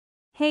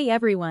Hey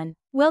everyone,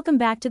 welcome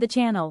back to the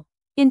channel.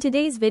 In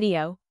today's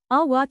video,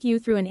 I'll walk you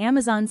through an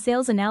Amazon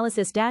sales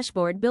analysis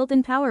dashboard built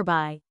in Power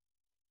BI.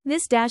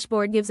 This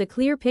dashboard gives a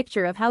clear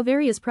picture of how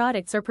various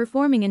products are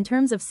performing in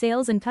terms of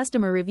sales and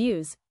customer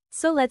reviews,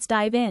 so let's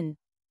dive in.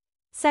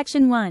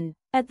 Section 1.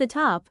 At the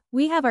top,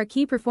 we have our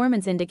key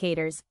performance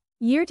indicators.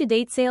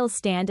 Year-to-date sales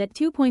stand at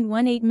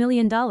 $2.18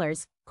 million,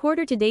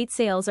 quarter-to-date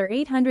sales are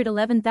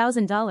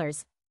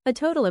 $811,000. A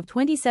total of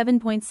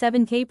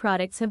 27.7K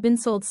products have been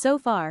sold so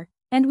far,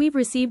 and we've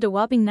received a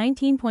whopping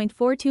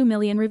 19.42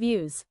 million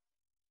reviews.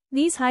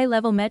 These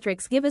high-level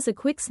metrics give us a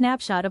quick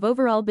snapshot of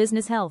overall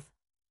business health.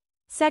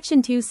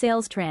 Section 2.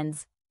 Sales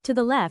trends. To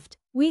the left,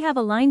 we have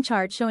a line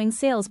chart showing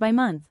sales by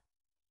month.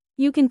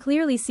 You can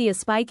clearly see a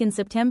spike in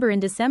September and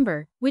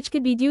December, which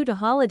could be due to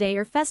holiday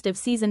or festive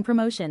season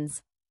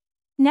promotions.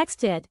 Next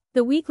to it,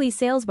 the weekly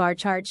sales bar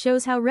chart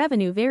shows how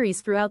revenue varies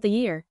throughout the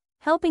year,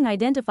 helping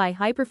identify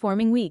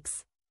high-performing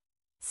weeks.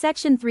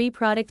 Section 3.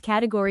 Product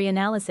category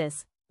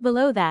analysis.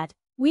 Below that,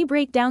 we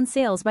break down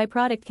sales by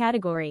product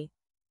category.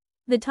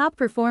 The top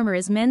performer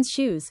is men's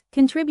shoes,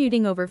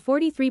 contributing over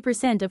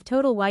 43% of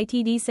total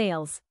YTD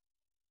sales.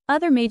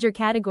 Other major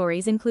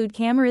categories include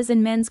cameras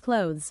and men's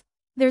clothes.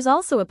 There's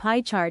also a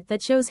pie chart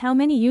that shows how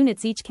many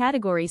units each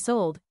category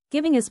sold,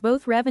 giving us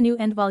both revenue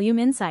and volume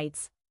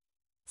insights.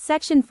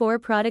 Section 4.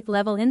 Product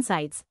level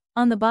insights.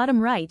 On the bottom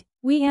right,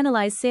 we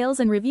analyze sales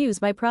and reviews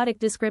by product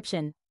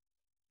description.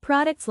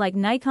 Products like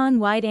Nikon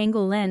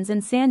wide-angle lens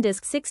and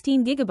SanDisk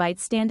 16GB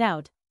stand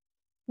out,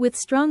 with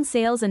strong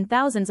sales and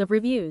thousands of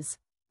reviews.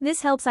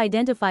 This helps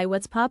identify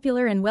what's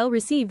popular and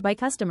well-received by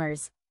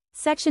customers.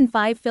 Section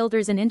 5.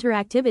 Filters and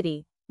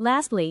interactivity.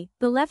 Lastly,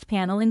 the left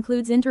panel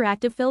includes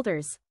interactive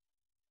filters.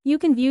 You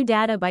can view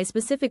data by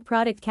specific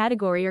product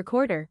category or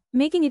quarter,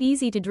 making it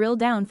easy to drill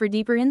down for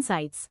deeper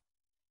insights.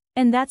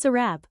 And that's a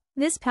wrap.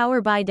 This Power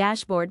BI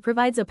dashboard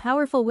provides a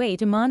powerful way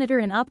to monitor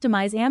and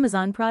optimize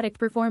Amazon product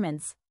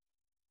performance.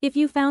 If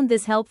you found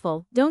this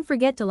helpful, don't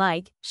forget to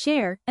like,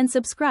 share, and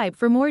subscribe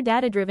for more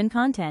data-driven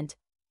content.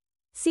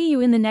 See you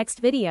in the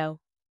next video.